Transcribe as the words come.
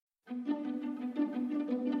Amen.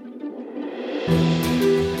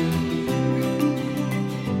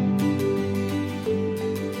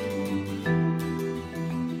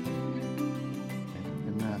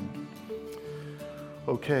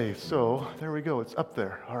 Okay, so there we go. It's up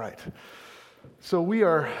there. All right. So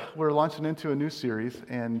we're launching into a new series,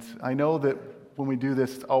 and I know that when we do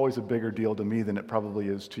this, it's always a bigger deal to me than it probably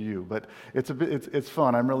is to you. But it's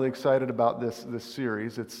fun. I'm really excited about this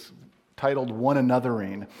series. It's titled One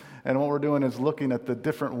Anothering, and what we're doing is looking at the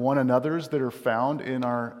different one another's that are found in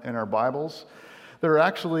our Bibles. There's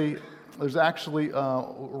actually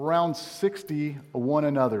around 60 one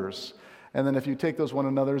another's, and then if you take those one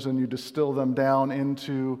another's and you distill them down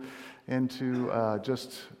into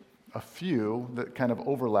just a few that kind of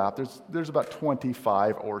overlap, there's about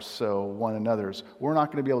 25 or so one another's. We're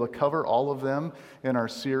not going to be able to cover all of them in our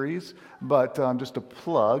series, but just a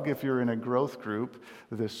plug, if you're in a growth group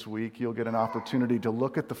this week, you'll get an opportunity to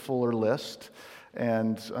look at the fuller list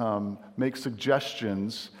and make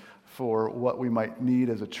suggestions for what we might need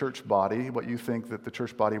as a church body, what you think that the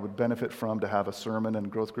church body would benefit from to have a sermon and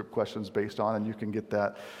growth group questions based on, and you can get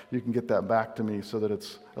that back to me so that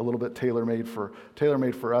it's a little bit tailor-made for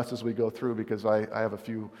us as we go through, because I have a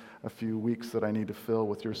few weeks that I need to fill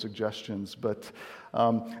with your suggestions. But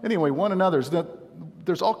anyway, one another's.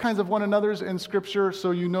 There's all kinds of one another's in Scripture,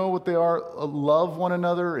 so you know what they are. Love one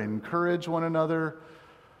another, encourage one another,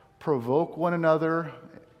 provoke one another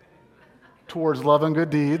towards love and good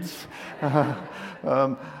deeds,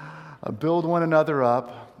 build one another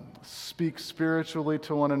up, speak spiritually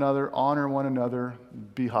to one another, honor one another,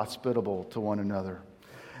 be hospitable to one another.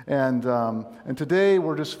 And today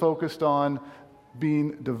we're just focused on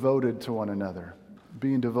being devoted to one another,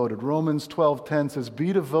 being devoted. Romans 12:10 says,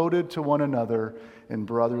 "Be devoted to one another in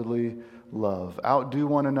brotherly love. Outdo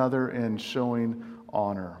one another in showing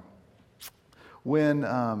honor." When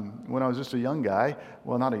I was just a young guy,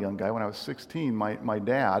 well, not a young guy, when I was 16, my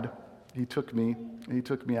dad, he took me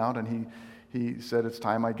out and he said it's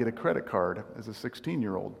time I get a credit card as a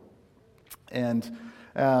 16-year-old. And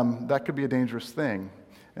that could be a dangerous thing.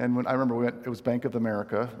 And when I remember it was Bank of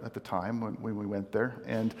America at the time when we went there,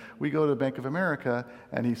 and we go to Bank of America,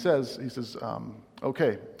 and he says,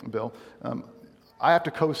 "Okay, Bill, I have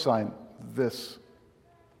to co-sign this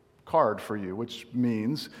card for you," which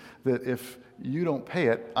means that if you don't pay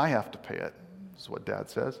it, I have to pay it. That's what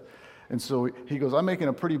Dad says. And so he goes, "I'm making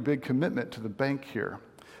a pretty big commitment to the bank here.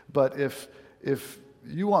 But if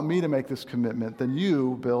you want me to make this commitment, then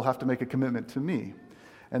you, Bill, have to make a commitment to me.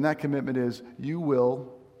 And that commitment is you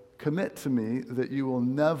will commit to me that you will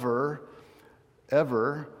never,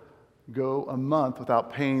 ever go a month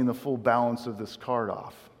without paying the full balance of this card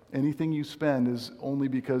off. Anything you spend is only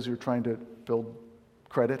because you're trying to build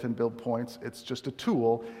credit and build points. It's just a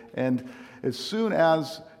tool. And as soon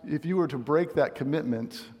as, if you were to break that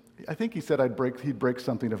commitment," I think he said he'd break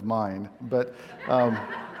something of mine, but I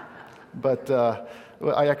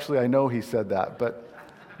know he said that, but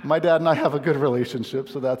my dad and I have a good relationship,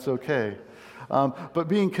 so that's okay. But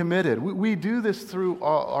being committed, we do this through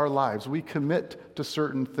our lives. We commit to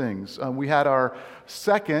certain things. We were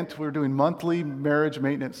doing monthly marriage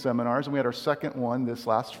maintenance seminars, and we had our second one this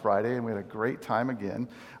last Friday, and we had a great time again.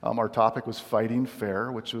 Our topic was fighting fair,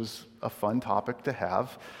 which was a fun topic to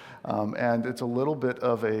have. And it's a little bit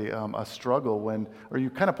of a struggle or you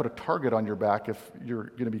kind of put a target on your back if you're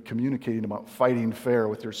going to be communicating about fighting fair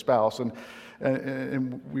with your spouse. And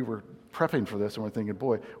we were prepping for this, and we're thinking,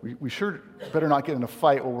 boy, we sure better not get in a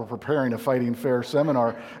fight while we're preparing a fighting fair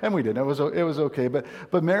seminar. And we didn't. It was okay. But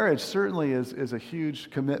marriage certainly is a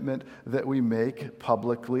huge commitment that we make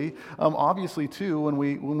publicly. Obviously, too, when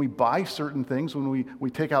we buy certain things, when we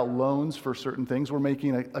take out loans for certain things, we're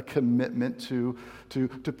making a commitment to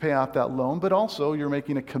pay out that loan. But also, you're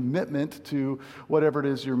making a commitment to whatever it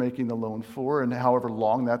is you're making the loan for, and however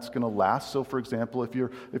long that's going to last. So, for example, if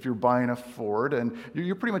you're buying a Ford, and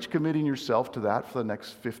you're pretty much committing yourself to that for the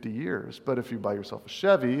next 50 years. But if you buy yourself a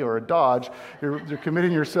Chevy or a Dodge, you're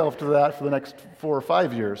committing yourself to that for the next 4 or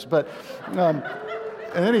 5 years. But in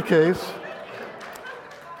any case,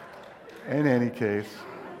 I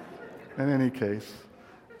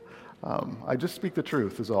just speak the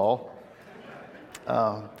truth is all.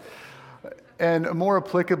 And more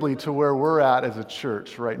applicably to where we're at as a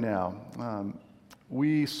church right now,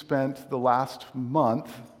 we spent the last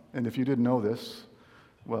month, and if you didn't know this,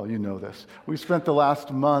 well, you know this. We spent the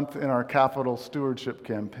last month in our capital stewardship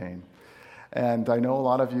campaign. And I know a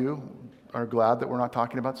lot of you are glad that we're not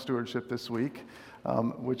talking about stewardship this week.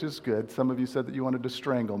 which is good. Some of you said that you wanted to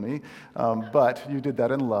strangle me, but you did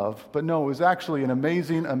that in love. But no, it was actually an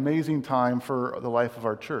amazing, amazing time for the life of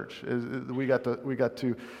our church. We got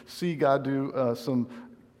to see God do some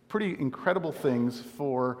pretty incredible things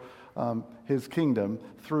for His kingdom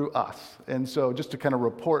through us. And so just to kind of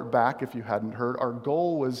report back, if you hadn't heard, our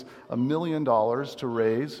goal was $1 million to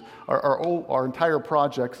raise. Our entire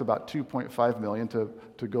project's about $2.5 million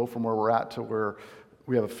to go from where we're at to where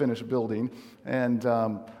we have a finished building. And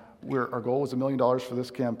our goal was $1 million for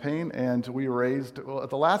this campaign, and we raised, well, at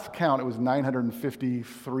the last count, it was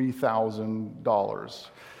 $953,000.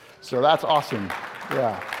 So that's awesome.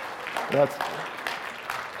 Yeah,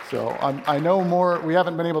 So I know more. We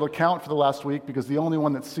haven't been able to count for the last week because the only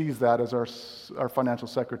one that sees that is our financial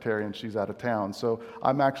secretary, and she's out of town. So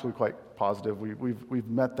I'm actually quite positive we've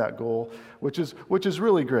met that goal, which is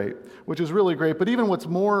really great. But even what's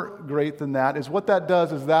more great than that is what that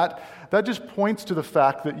does is that just points to the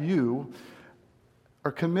fact that you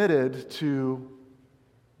are committed to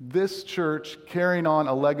this church carrying on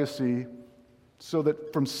a legacy, so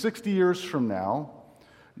that from 60 years from now,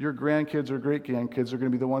 your grandkids or great-grandkids are going to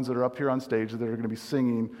be the ones that are up here on stage that are going to be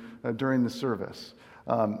singing during the service.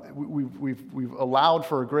 We've allowed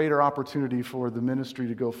for a greater opportunity for the ministry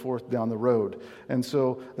to go forth down the road. And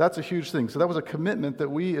so that's a huge thing. So that was a commitment that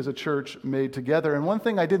we as a church made together. And one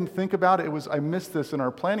thing I didn't think about, I missed this in our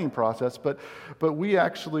planning process, but we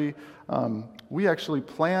actually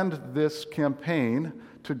planned this campaign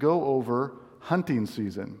to go over hunting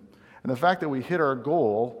season. And the fact that we hit our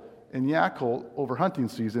goal in Yakult over hunting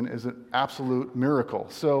season is an absolute miracle.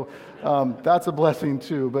 So that's a blessing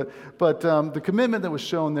too. But the commitment that was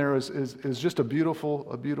shown there is just a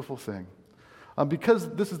beautiful thing. Because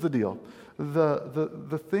this is the deal.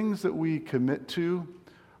 The things that we commit to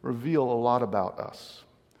reveal a lot about us.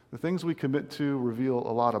 The things we commit to reveal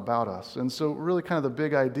a lot about us. And so really kind of the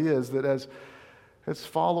big idea is that as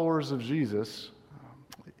followers of Jesus,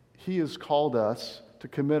 He has called us to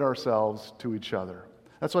commit ourselves to each other.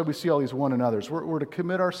 That's why we see all these one another's. We're to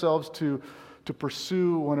commit ourselves to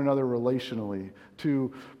pursue one another relationally,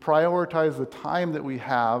 to prioritize the time that we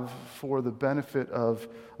have for the benefit of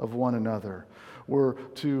one another. We're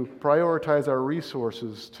to prioritize our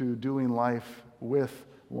resources to doing life with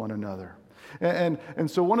one another. And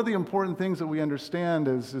so one of the important things that we understand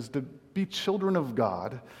is to be children of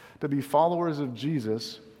God, to be followers of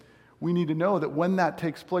Jesus. We need to know that when that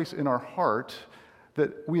takes place in our heart,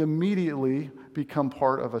 that we immediately become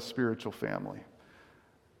part of a spiritual family.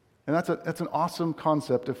 And that's an awesome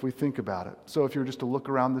concept if we think about it. So if you were just to look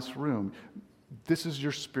around this room, this is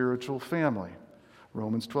your spiritual family.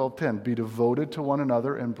 Romans 12:10, be devoted to one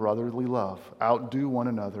another in brotherly love. Outdo one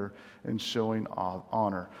another in showing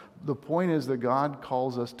honor. The point is that God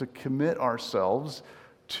calls us to commit ourselves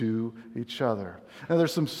to each other. Now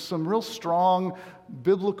there's some real strong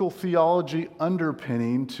biblical theology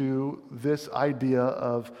underpinning to this idea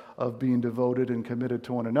of being devoted and committed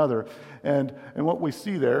to one another. And what we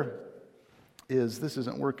see there is, this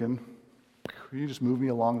isn't working. Can you just move me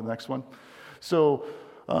along to the next one? So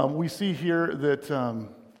we see here that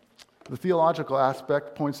the theological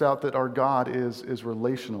aspect points out that our God is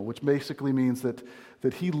relational, which basically means that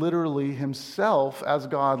He literally Himself, as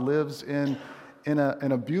God, lives in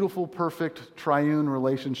a beautiful, perfect, triune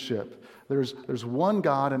relationship. There's one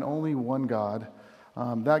God and only one God.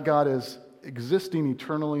 That God is existing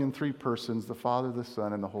eternally in three persons: the Father, the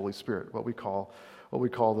Son, and the Holy Spirit. What we call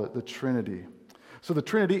the Trinity. So the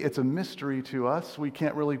Trinity, it's a mystery to us. We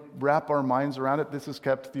can't really wrap our minds around it. This has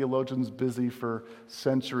kept theologians busy for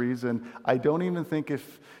centuries, and I don't even think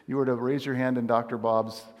if you were to raise your hand in Dr.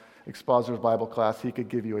 Bob's Expositor's Bible class, he could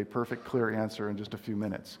give you a perfect, clear answer in just a few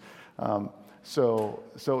minutes. So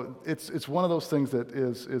it's one of those things that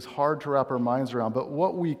is hard to wrap our minds around. But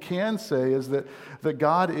what we can say is that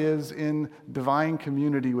God is in divine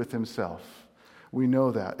community with Himself. We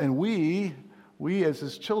know that. And we as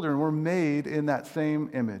His children, we're made in that same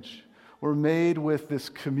image. We're made with this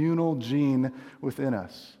communal gene within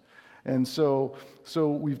us. And so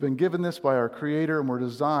we've been given this by our Creator, and we're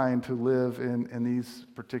designed to live in these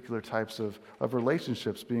particular types of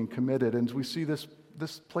relationships, being committed. And we see this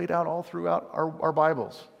played out all throughout our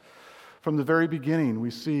Bibles. From the very beginning, we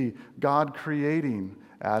see God creating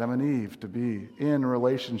Adam and Eve to be in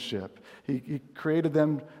relationship. He created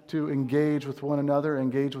them to engage with one another,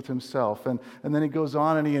 engage with Himself. And then He goes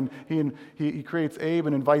on and he creates Abe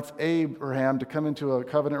and invites Abraham to come into a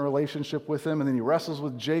covenant relationship with him. And then He wrestles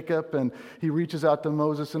with Jacob, and He reaches out to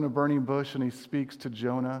Moses in a burning bush, and He speaks to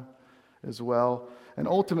Jonah as well. And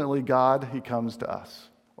ultimately, God, He comes to us.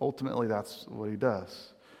 Ultimately, that's what He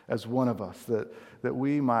does as one of us, that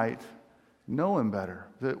we might know Him better,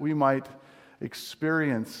 that we might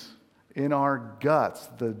experience in our guts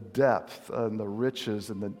the depth and the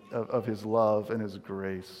riches of His love and His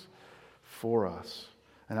grace for us,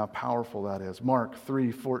 and how powerful that is. Mark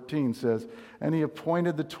 3:14 says, "And He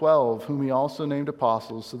appointed the 12, whom He also named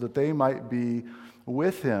apostles, so that they might be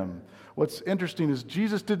with Him." What's interesting is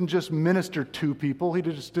Jesus didn't just minister to people. He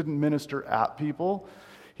just didn't minister at people.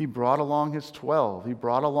 He brought along His 12. He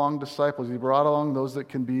brought along disciples. He brought along those that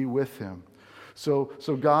can be with Him. So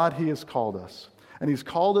God, He has called us. And He's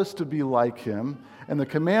called us to be like Him. And the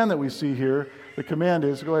command that we see here, the command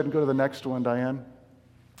is, go ahead and go to the next one, Diane.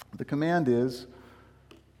 The command is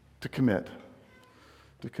to commit.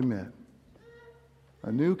 To commit.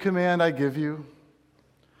 A new command I give you,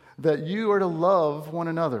 that you are to love one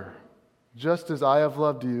another. Just as I have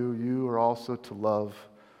loved you, you are also to love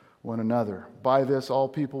one another. By this all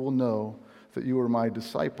people will know that you are my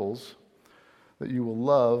disciples, that you will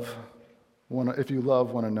love if you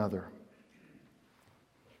love one another.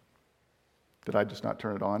 Did I just not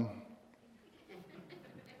turn it on?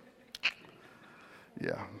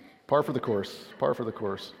 Yeah. Par for the course. Par for the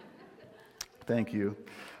course. Thank you.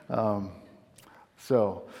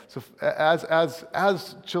 So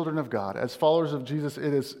as children of God, as followers of Jesus,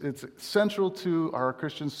 it's central to our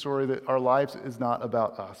Christian story that our lives is not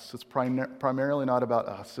about us. It's primarily not about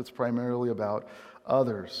us. It's primarily about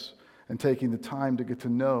others, and taking the time to get to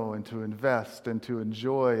know and to invest and to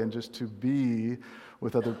enjoy and just to be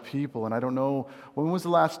with other people. And I don't know, when was the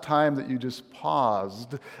last time that you just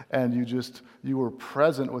paused and you were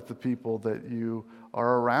present with the people that you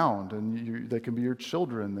are around? And they can be your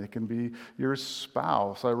children, they can be your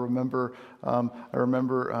spouse. I remember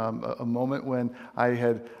a moment when I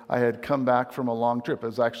had come back from a long trip. It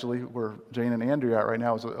was actually where Jane and Andrea are right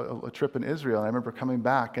now. It was a trip in Israel. And I remember coming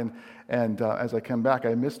back, and as I came back,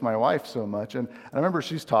 I missed my wife so much. And I remember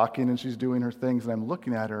she's talking and she's doing her things, and I'm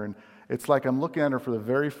looking at her, and it's like I'm looking at her for the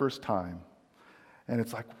very first time. And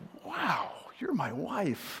it's like, wow, you're my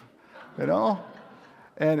wife, you know?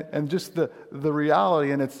 And just the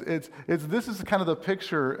reality, and it's this is kind of the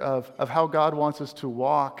picture of how God wants us to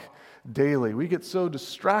walk daily. We get so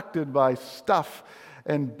distracted by stuff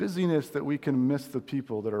and busyness that we can miss the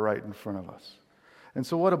people that are right in front of us. And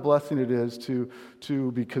so what a blessing it is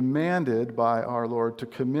to be commanded by our Lord to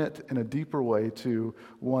commit in a deeper way to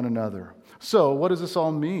one another. So what does this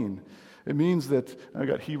all mean? It means that, I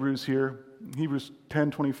got Hebrews here, Hebrews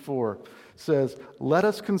 10:24 says, "Let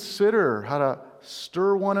us consider how to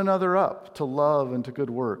stir one another up to love and to good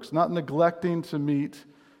works, not neglecting to meet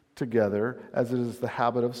together, as it is the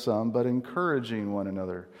habit of some, but encouraging one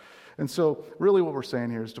another." And so really what we're saying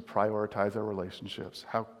here is to prioritize our relationships,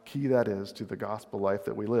 how key that is to the gospel life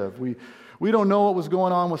that we live. We don't know what was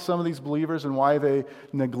going on with some of these believers and why they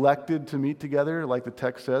neglected to meet together, like the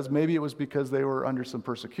text says. Maybe it was because they were under some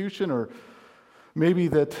persecution, or maybe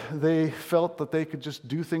that they felt that they could just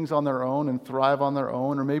do things on their own and thrive on their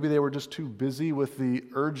own, or maybe they were just too busy with the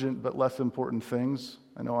urgent but less important things.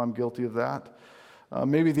 I know I'm guilty of that.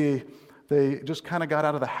 Maybe they just kind of got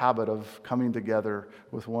out of the habit of coming together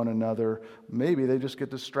with one another. Maybe they just get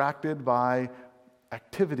distracted by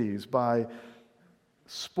activities, by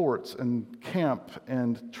sports and camp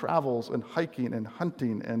and travels and hiking and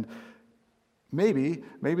hunting, and maybe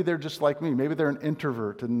they're just like me. Maybe they're an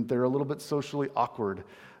introvert and they're a little bit socially awkward.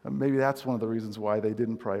 Maybe that's one of the reasons why they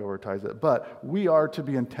didn't prioritize it. But we are to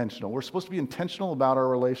be intentional. We're supposed to be intentional about our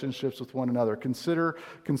relationships with one another.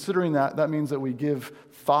 Considering that means that we give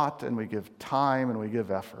thought and we give time and we give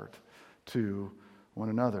effort to one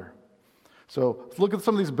another. So let's look at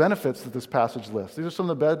some of these benefits that this passage lists. These are some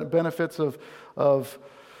of the benefits of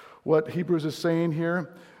what Hebrews is saying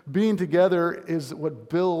here. Being together is what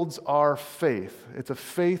builds our faith. It's a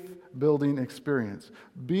faith-building experience.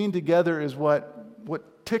 Being together is what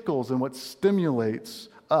tickles and what stimulates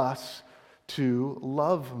us to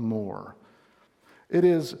love more. It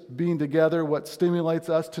is being together what stimulates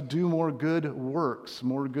us to do more good works,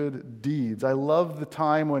 more good deeds. I love the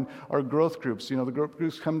time when our growth groups, the growth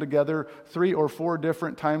groups come together 3 or 4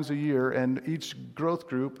 different times a year, and each growth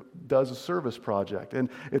group does a service project. And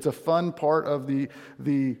it's a fun part of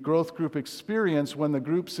the growth group experience when the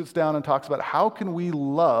group sits down and talks about how can we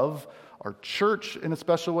love our church in a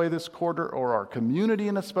special way this quarter, or our community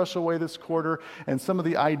in a special way this quarter, and some of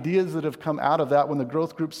the ideas that have come out of that when the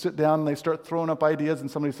growth groups sit down and they start throwing up ideas,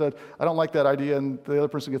 and somebody said, I don't like that idea, and the other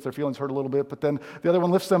person gets their feelings hurt a little bit, but then the other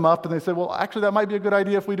one lifts them up and they say, well, actually that might be a good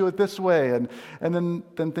idea if we do it this way, and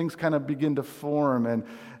then things kind of begin to form, and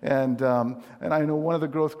I know one of the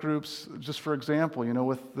growth groups, just for example,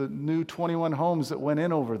 with the new 21 homes that went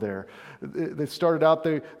in over there, they started out,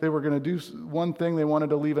 they were going to do one thing, they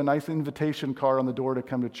wanted to leave a nice invitation invitation card on the door to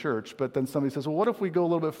come to church. But then somebody says, well, what if we go a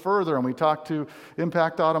little bit further and we talk to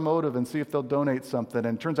Impact Automotive and see if they'll donate something?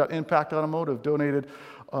 And it turns out Impact Automotive donated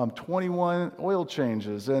 21 oil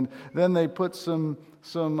changes. And then they put some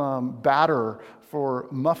batter for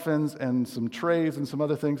muffins and some trays and some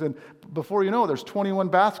other things. And before you know it, there's 21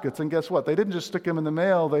 baskets. And guess what? They didn't just stick them in the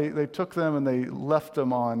mail. They took them and they left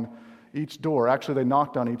them on each door. Actually, they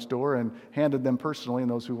knocked on each door and handed them personally,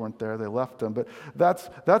 and those who weren't there, they left them. But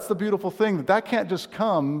that's the beautiful thing, that can't just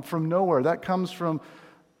come from nowhere. That comes from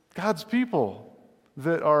God's people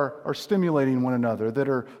that are stimulating one another, that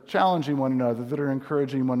are challenging one another, that are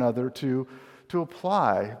encouraging one another to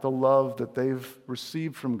apply the love that they've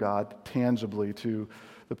received from God tangibly to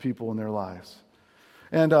the people in their lives.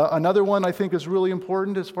 And another one I think is really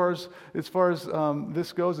important as far as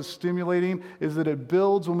this goes, is stimulating, is that it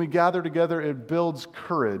builds, when we gather together, it builds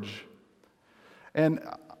courage. And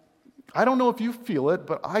I don't know if you feel it,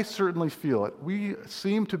 but I certainly feel it. We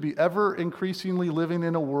seem to be ever increasingly living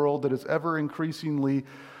in a world that is ever increasingly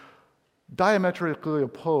diametrically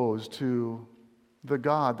opposed to the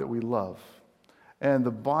God that we love, and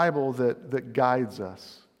the Bible that guides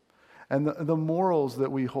us, and the morals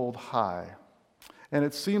that we hold high. And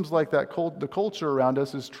it seems like that the culture around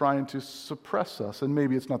us is trying to suppress us. And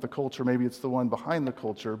maybe it's not the culture, maybe it's the one behind the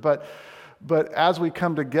culture. But as we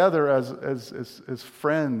come together as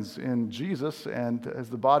friends in Jesus and as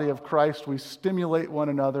the body of Christ, we stimulate one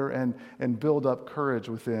another and build up courage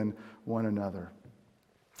within one another.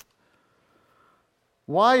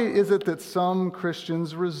 Why is it that some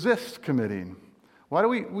Christians resist committing? Why do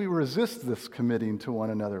we resist this committing to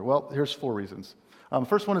one another? Well, here's 4 reasons.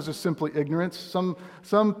 First one is just simply ignorance. Some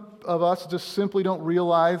of us just simply don't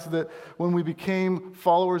realize that when we became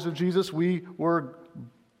followers of Jesus, we were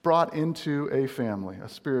brought into a family, a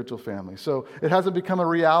spiritual family. So it hasn't become a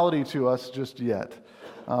reality to us just yet.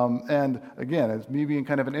 And again, as me being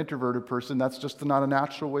kind of an introverted person, that's just not a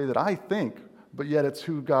natural way that I think, but yet it's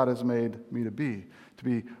who God has made me to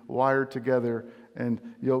be wired together and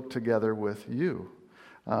yoked together with you.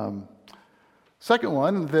 Second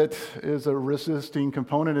one that is a resisting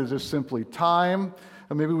component is just simply time.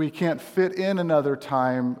 Maybe we can't fit in another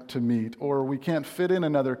time to meet, or we can't fit in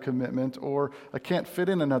another commitment, or I can't fit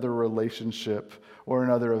in another relationship or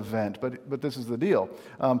another event. But this is the deal.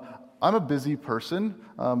 I'm a busy person.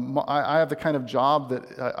 I have the kind of job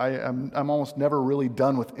that I'm almost never really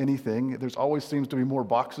done with anything. There's always seems to be more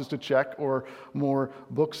boxes to check, or more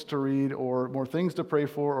books to read, or more things to pray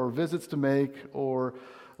for, or visits to make, or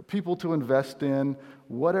people to invest in,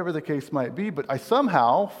 whatever the case might be. But I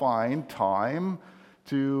somehow find time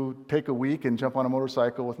to take a week and jump on a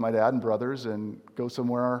motorcycle with my dad and brothers and go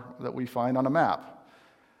somewhere that we find on a map.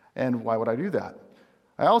 And why would I do that?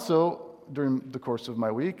 I also, during the course of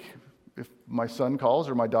my week, if my son calls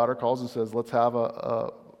or my daughter calls and says, let's have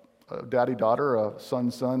a daddy-daughter, a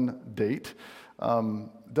son-son date,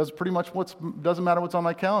 doesn't matter what's on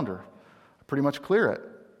my calendar. I pretty much clear it,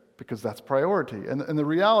 because that's priority. And the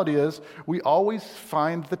reality is, we always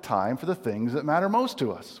find the time for the things that matter most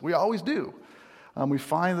to us. We always do. We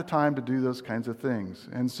find the time to do those kinds of things.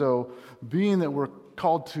 And so, being that we're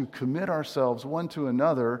called to commit ourselves one to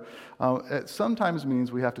another, it sometimes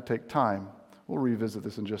means we have to take time. We'll revisit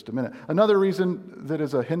this in just a minute. Another reason that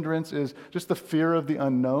is a hindrance is just the fear of the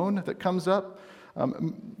unknown that comes up.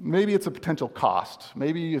 Maybe it's a potential cost.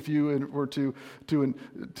 Maybe if you were to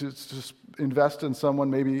invest in someone,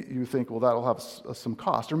 maybe you think, well, that'll have some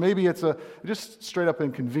cost. Or maybe it's just straight up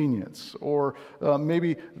inconvenience. Or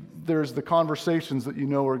maybe there's the conversations that you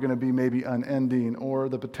know are going to be maybe unending, or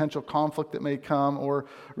the potential conflict that may come, or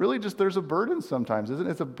really just there's a burden sometimes, isn't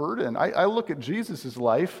it? It's a burden. I look at Jesus'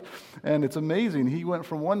 life, and it's amazing. He went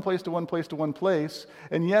from one place to one place to one place,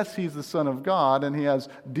 and yes, he's the Son of God, and he has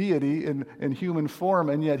deity in human form,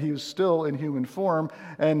 and yet he was still in human form,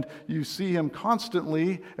 and you see him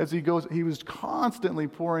constantly as he goes. He was constantly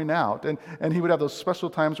pouring out, and he would have those special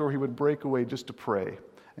times where he would break away just to pray,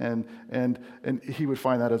 and he would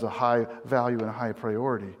find that as a high value and a high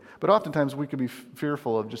priority. But oftentimes we could be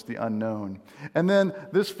fearful of just the unknown. And then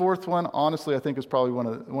this fourth one, honestly, I think is probably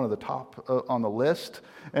one of the top on the list,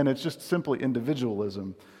 and it's just simply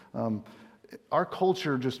individualism. Our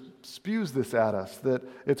culture just spews this at us, that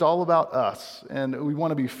it's all about us, and we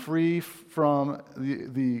want to be free from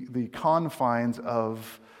the confines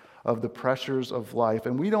of the pressures of life,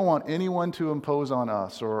 and we don't want anyone to impose on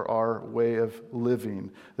us or our way of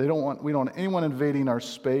living. We don't want anyone invading our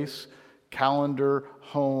space, calendar,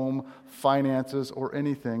 home, finances, or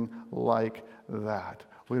anything like that.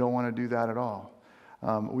 We don't want to do that at all.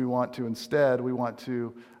 We want to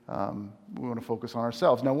we want to focus on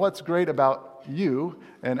ourselves. Now, what's great about you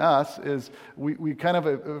and us is we kind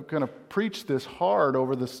of preach this hard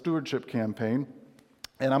over the stewardship campaign.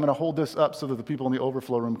 And I'm going to hold this up so that the people in the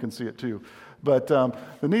overflow room can see it too. But the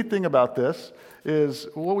neat thing about this is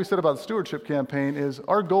what we said about the stewardship campaign is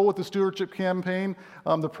our goal with the stewardship campaign,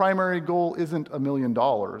 the primary goal isn't $1 million.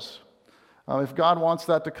 If God wants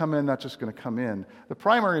that to come in, that's just going to come in. The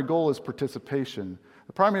primary goal is participation.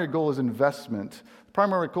 The primary goal is investment. The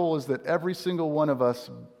primary goal is that every single one of us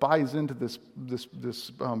buys into this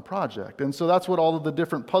project. And so that's what all of the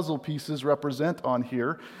different puzzle pieces represent on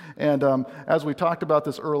here. And as we talked about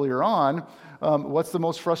this earlier on, what's the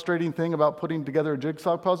most frustrating thing about putting together a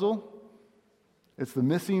jigsaw puzzle? It's the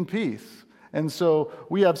missing piece. And so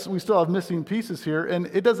we still have missing pieces here. And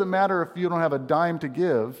it doesn't matter if you don't have a dime to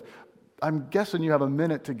give. I'm guessing you have a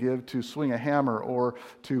minute to give to swing a hammer or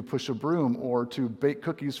to push a broom or to bake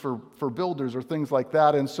cookies for builders or things like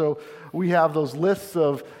that. And so we have those lists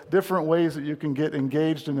of different ways that you can get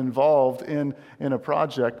engaged and involved in a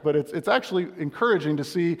project. But it's actually encouraging to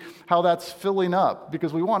see how that's filling up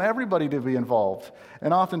because we want everybody to be involved.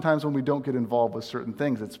 And oftentimes when we don't get involved with certain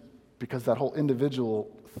things, it's because that whole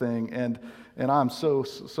individual thing, and I'm so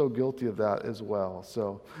guilty of that as well.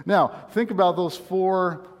 So now think about these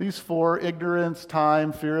four: ignorance,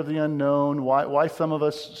 time, fear of the unknown. Why some of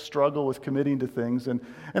us struggle with committing to things, and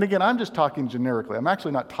again, I'm just talking generically. I'm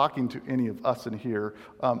actually not talking to any of us in here,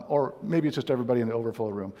 or maybe it's just everybody in the overflow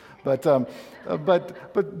room. But let's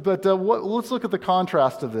look at the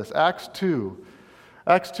contrast of this. Acts 2.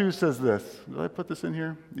 Acts 2 says this. Did I put this in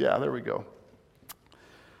here? Yeah, there we go.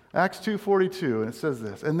 Acts 2:42, and it says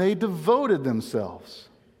this, and they devoted themselves.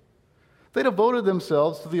 They devoted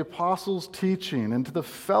themselves to the apostles' teaching and to the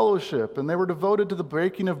fellowship, and they were devoted to the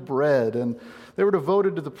breaking of bread, and they were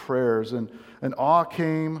devoted to the prayers, and awe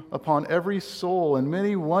came upon every soul, and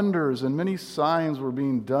many wonders and many signs were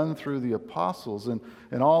being done through the apostles, and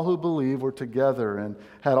all who believed were together and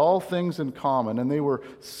had all things in common, and they were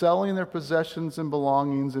selling their possessions and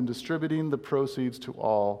belongings and distributing the proceeds to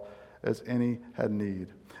all as any had need.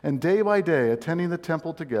 And day by day, attending the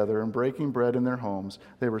temple together and breaking bread in their homes,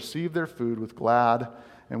 they received their food with glad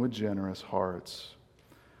and with generous hearts.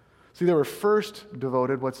 See, they were first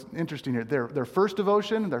devoted. What's interesting here, their first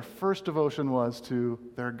devotion was to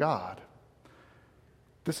their God.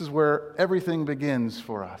 This is where everything begins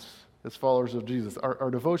for us as followers of Jesus. Our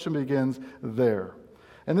devotion begins there.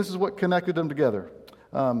 And this is what connected them together.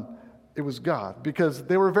 It was God, because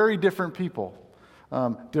they were very different people.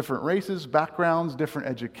 Different races, backgrounds, different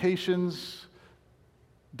educations,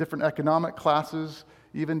 different economic classes,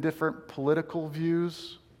 even different political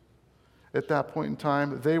views. At that point in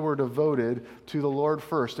time, they were devoted to the Lord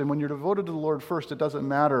first. And when you're devoted to the Lord first, it doesn't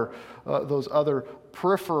matter those other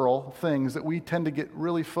peripheral things that we tend to get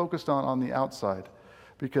really focused on the outside,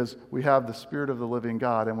 because we have the Spirit of the living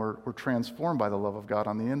God and we're transformed by the love of God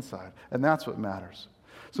on the inside. And that's what matters.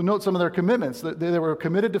 So note some of their commitments. They were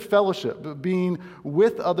committed to fellowship, being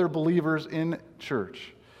with other believers in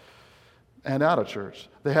church and out of church.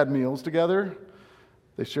 They had meals together.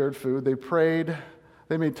 They shared food. They prayed.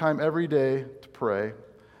 They made time every day to pray.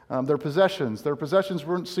 Their possessions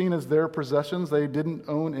weren't seen as their possessions. They didn't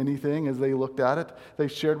own anything as they looked at it. They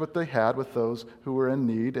shared what they had with those who were in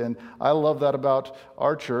need. And I love that about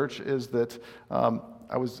our church is that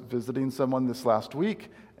I was visiting someone this last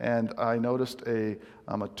week, and I noticed a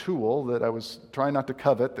tool that I was trying not to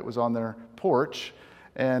covet that was on their porch.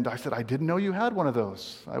 And I said, I didn't know you had one of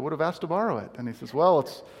those. I would have asked to borrow it. And he says, well,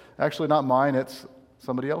 it's actually not mine. It's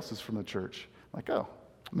somebody else's from the church. I'm like, oh,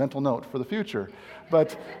 mental note for the future.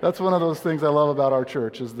 But that's one of those things I love about our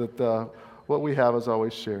church is that what we have is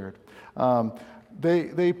always shared.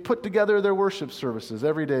 They put together their worship services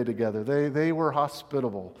every day together. They were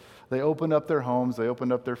hospitable. They opened up their homes. They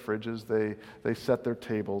opened up their fridges. They set their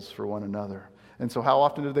tables for one another. And so how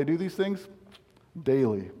often did they do these things?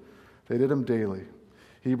 Daily. They did them daily.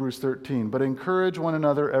 Hebrews 13. But encourage one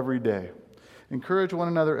another every day. Encourage one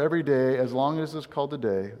another every day, as long as it's called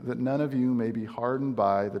today, that none of you may be hardened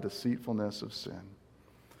by the deceitfulness of sin.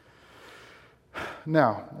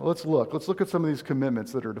 Now, let's look. Let's look at some of these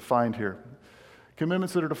commitments that are defined here.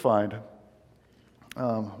 Commitments that are defined.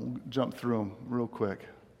 We'll jump through them real quick.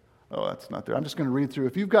 Oh, that's not there. I'm just going to read through.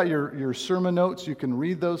 If you've got your sermon notes, you can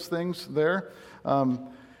read those things there.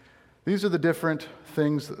 These are the different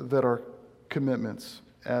things that are commitments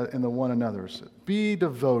in the one another's. Be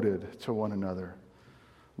devoted to one another.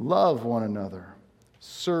 Love one another.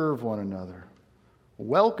 Serve one another.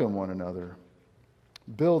 Welcome one another.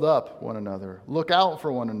 Build up one another. Look out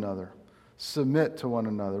for one another. Submit to one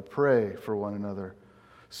another. Pray for one another.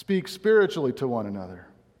 Speak spiritually to one another.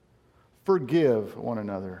 Forgive one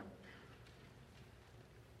another.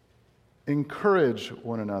 Encourage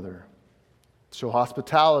one another. Show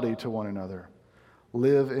hospitality to one another.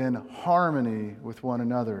 Live in harmony with one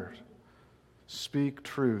another. Speak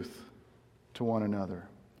truth to one another.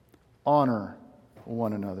 Honor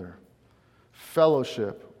one another.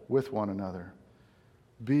 Fellowship with one another.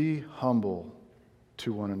 Be humble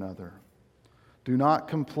to one another. Do not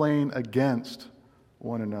complain against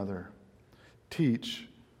one another. Teach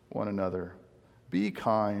one another. Be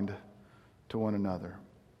kind to one another.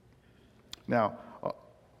 Now,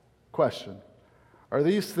 question. Are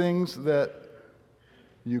these things that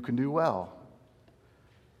you can do well?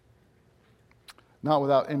 Not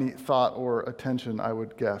without any thought or attention, I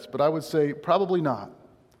would guess. But I would say probably not.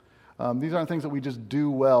 These aren't things that we just do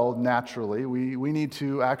well naturally. We need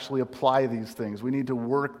to actually apply these things. We need to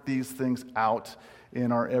work these things out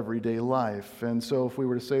in our everyday life. And so if we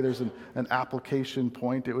were to say there's an application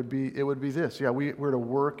point, it would be this. Yeah, we're to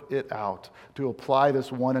work it out, to apply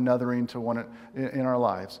this one anothering to one in our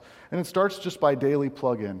lives. And it starts just by daily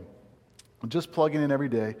plug-in. Just plugging in every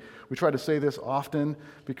day. We try to say this often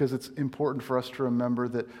because it's important for us to remember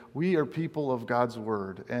that we are people of God's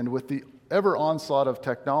Word. And with the ever onslaught of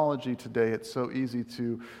technology today, it's so easy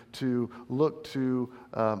to look to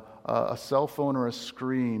a cell phone or a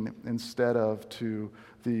screen instead of to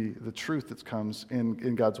the truth that comes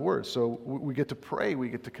in God's Word. So we get to pray, we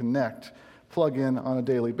get to connect, plug in on a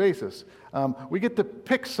daily basis. We get to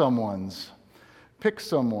pick someone's.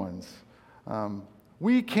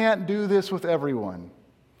 We can't do this with everyone.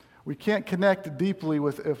 We can't connect deeply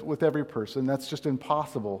with every person. That's just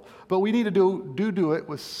impossible. But we need to do it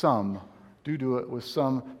with some. Do it with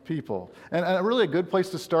some people. And really a good place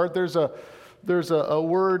to start, there's a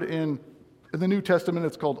word in the New Testament,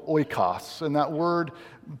 it's called oikos. And that word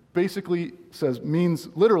basically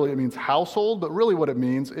literally it means household, but really what it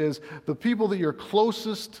means is the people that you're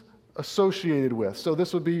closest associated with. So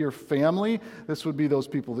this would be your family. This would be those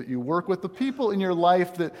people that you work with, the people in your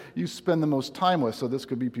life that you spend the most time with. So this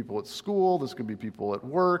could be people at school. This could be people at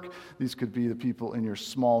work. These could be the people in your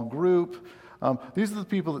small group. These are the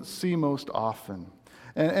people that see most often.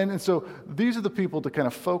 And so these are the people to kind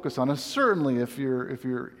of focus on. And certainly if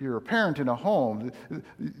you're a parent in a home,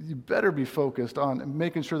 you better be focused on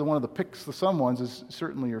making sure that one of the picks the someones is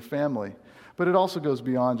certainly your family. But it also goes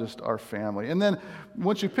beyond just our family. And then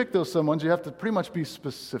once you pick those someones, you have to pretty much be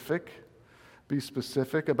specific. Be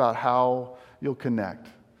specific about how you'll connect.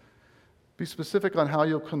 Be specific on how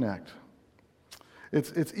you'll connect.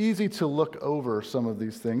 It's easy to look over some of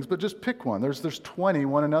these things, but just pick one. There's 20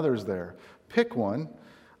 one another's there. Pick one,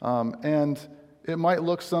 and it might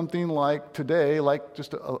look something like today, like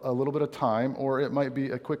just a little bit of time, or it might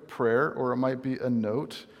be a quick prayer, or it might be a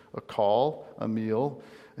note, a call, a meal,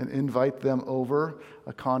 and invite them over,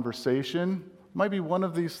 a conversation. Might be one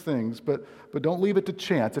of these things, but don't leave it to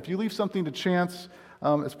chance. If you leave something to chance,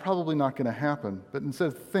 it's probably not going to happen. But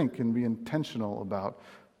instead, think and be intentional about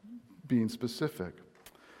being specific.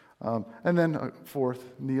 And then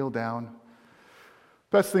fourth, kneel down.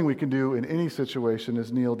 Best thing we can do in any situation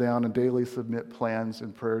is kneel down and daily submit plans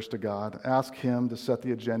and prayers to God. Ask Him to set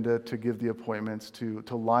the agenda, to give the appointments, to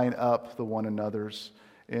line up the one another's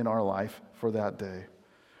in our life for that day.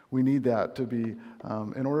 We need that to be,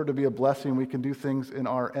 in order to be a blessing, we can do things in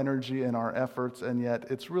our energy and our efforts, and yet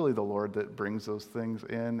it's really the Lord that brings those things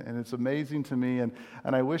in. And it's amazing to me, and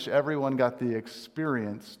I wish everyone got the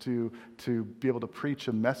experience to be able to preach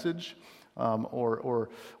a message or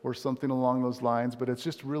something along those lines. But it's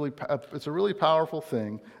just it's a really powerful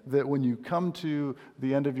thing that when you come to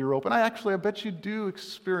the end of your rope, and I bet you do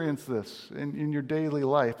experience this in your daily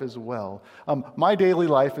life as well. My daily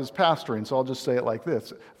life is pastoring, so I'll just say it like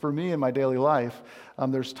this. For me in my daily life,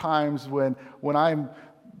 there's times when I'm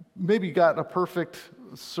maybe got a perfect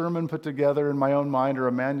sermon put together in my own mind or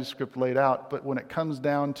a manuscript laid out, but when it comes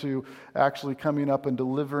down to actually coming up and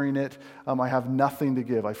delivering it, I have nothing to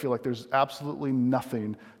give. I feel like there's absolutely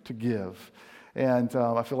nothing to give. And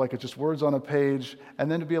I feel like it's just words on a page,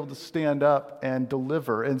 and then to be able to stand up and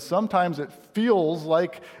deliver. And sometimes it feels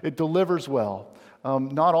like it delivers well,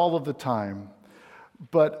 not all of the time.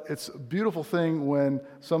 But it's a beautiful thing when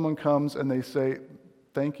someone comes and they say,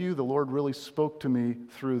 "Thank you, the Lord really spoke to me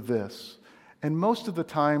through this." And most of the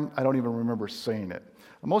time, I don't even remember saying it.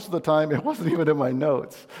 Most of the time, it wasn't even in my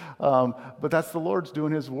notes. But that's the Lord's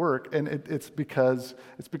doing His work, and it's because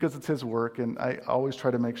it's His work, and I always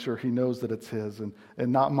try to make sure He knows that it's His and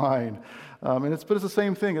not mine. But it's the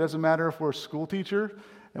same thing. It doesn't matter if we're a school teacher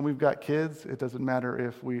and we've got kids. It doesn't matter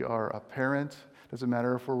if we are a parent. It doesn't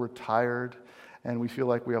matter if we're retired and we feel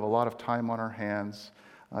like we have a lot of time on our hands.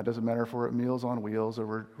 It doesn't matter if we're at Meals on Wheels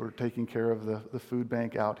or we're taking care of the food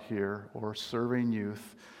bank out here or serving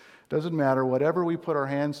youth. Doesn't matter. Whatever we put our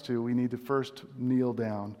hands to, we need to first kneel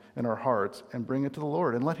down in our hearts and bring it to the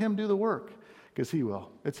Lord and let Him do the work, because He will.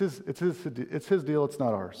 It's His deal. It's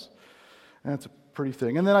not ours. And it's a pretty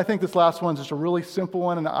thing. And then I think this last one's just a really simple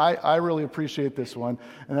one, and I really appreciate this one,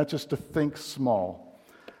 and that's just to think small.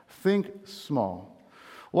 Think small.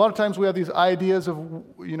 A lot of times we have these ideas of,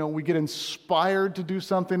 we get inspired to do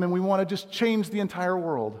something and we want to just change the entire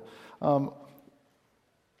world from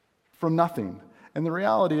nothing. And the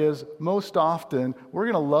reality is, most often, we're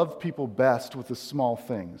going to love people best with the small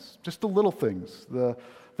things, just the little things, the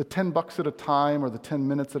 $10 at a time or the 10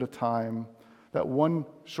 minutes at a time, that one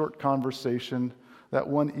short conversation, that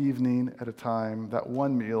one evening at a time, that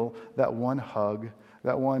one meal, that one hug,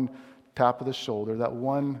 that one tap of the shoulder, that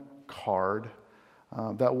one card,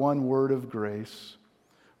 that one word of grace,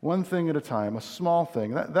 one thing at a time, a small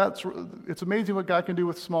thing. It's amazing what God can do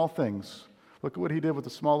with small things. Look at what He did with a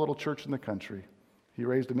small little church in the country. He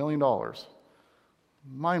raised $1 million.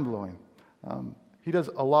 Mind-blowing. He does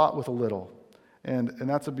a lot with a little, and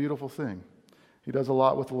that's a beautiful thing. He does a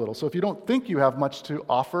lot with a little. So if you don't think you have much to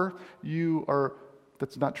offer,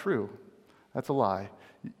 that's not true. That's a lie.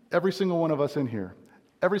 Every single one of us in here,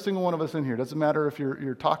 doesn't matter if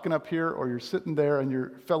you're talking up here or you're sitting there and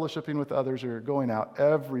you're fellowshipping with others or you're going out,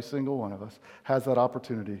 every single one of us has that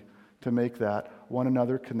opportunity to make that one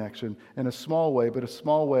another connection in a small way, but a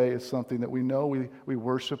small way is something that we know we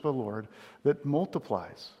worship a Lord that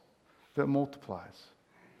multiplies.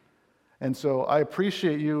 And so I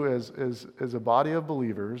appreciate you as a body of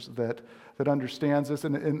believers that understands this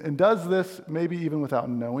and does this maybe even without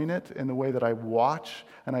knowing it, in the way that I watch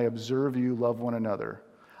and I observe you love one another.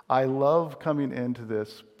 I love coming into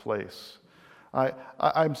this place.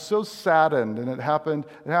 I'm so saddened, and it happened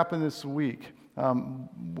this week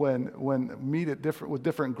when meet with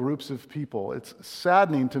different groups of people. It's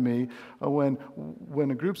saddening to me when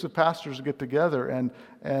the groups of pastors get together and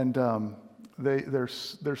they're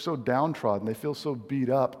so downtrodden. They feel so beat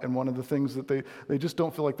up, and one of the things that they just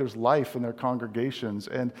don't feel like there's life in their congregations,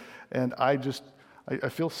 and I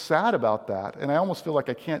feel sad about that, and I almost feel like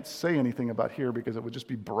I can't say anything about here because it would just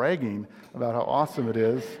be bragging about how awesome it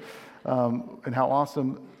is, and how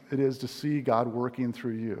awesome it is to see God working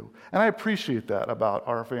through you. And I appreciate that about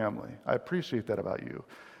our family. I appreciate that about you,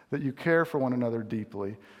 that you care for one another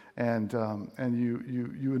deeply, and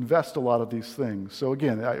you invest a lot of these things. So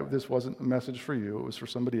again, this wasn't a message for you; it was for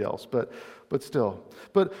somebody else. But still,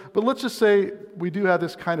 but let's just say we do have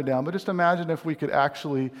this kind of down. But just imagine if we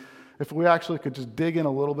actually could just dig in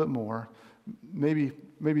a little bit more, maybe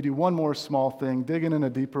do one more small thing, dig in a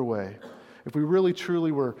deeper way. If we really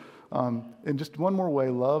truly were, in just one more way,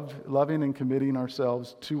 loving and committing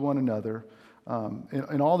ourselves to one another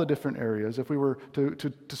in all the different areas, if we were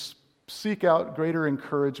to seek out greater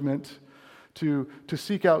encouragement, to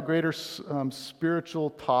seek out greater spiritual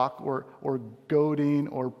talk or goading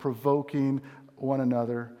or provoking one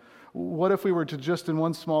another, what if we were to just in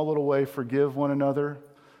one small little way forgive one another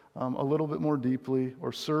a little bit more deeply,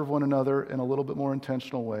 or serve one another in a little bit more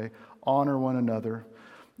intentional way, honor one another?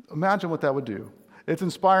 Imagine what that would do. It's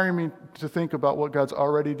inspiring me to think about what God's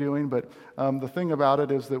already doing, but the thing about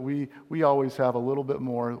it is that we always have a little bit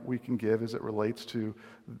more we can give as it relates to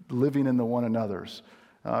living in the one another's.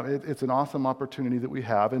 It's an awesome opportunity that we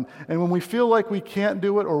have. And when we feel like we can't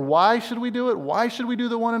do it, or why should we do it? Why should we do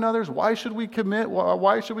the one another's? Why should we commit?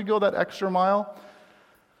 Why should we go that extra mile?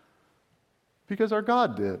 Because our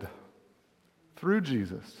God did. Through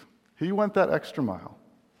Jesus. He went that extra mile.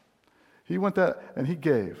 He went that, and He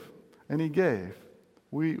gave. And He gave.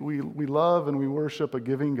 We love and we worship a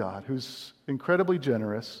giving God who's incredibly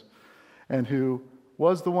generous and who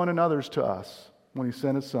was the one another's to us when He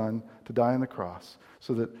sent His Son to die on the cross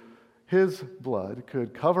so that His blood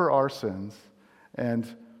could cover our sins and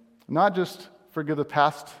not just forgive the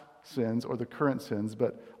past sins or the current sins,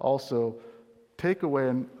 but also take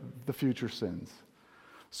away the future sins.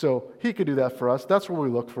 So He could do that for us. That's where we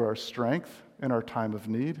look for our strength in our time of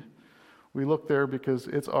need. We look there because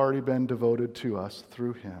it's already been devoted to us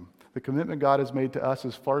through Him. The commitment God has made to us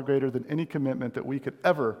is far greater than any commitment that we could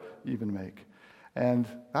ever even make. And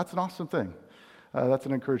that's an awesome thing. That's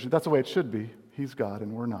an encouragement. That's the way it should be. He's God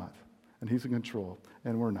and we're not. And He's in control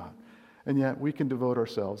and we're not. And yet we can devote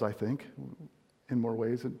ourselves, I think, in more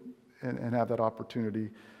ways and have that opportunity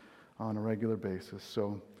on a regular basis.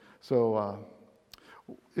 So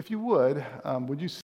if you would you